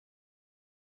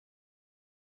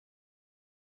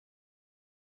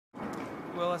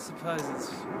Well, I suppose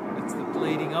it's the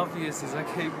bleeding obvious, as I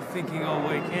keep thinking all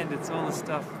weekend. It's all the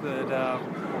stuff that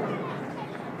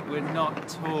we're not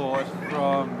taught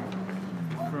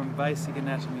from basic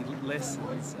anatomy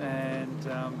lessons, and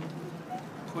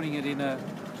putting it in a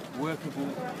workable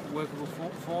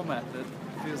format that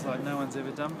feels like no one's ever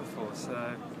done before.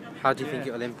 So, how do you think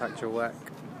it will impact your work?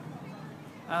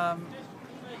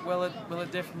 Well,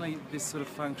 it definitely, this sort of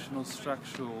functional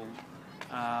structural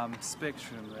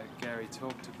spectrum that Gary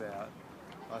talked about,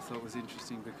 I thought was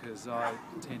interesting, because I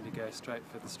tend to go straight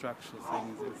for the structural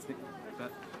things.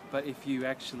 But if you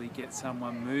actually get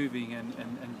someone moving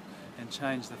and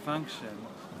change the function,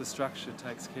 the structure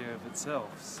takes care of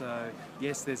itself. So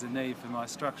yes, there's a need for my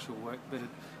structural work,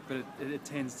 but it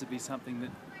tends to be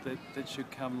something that should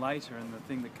come later. And the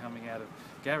thing that coming out of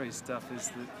Gary's stuff is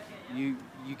that you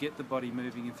get the body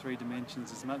moving in 3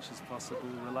 dimensions as much as possible,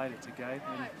 relate it to gait,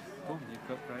 and boom, you've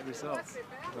got great results.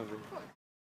 Lovely.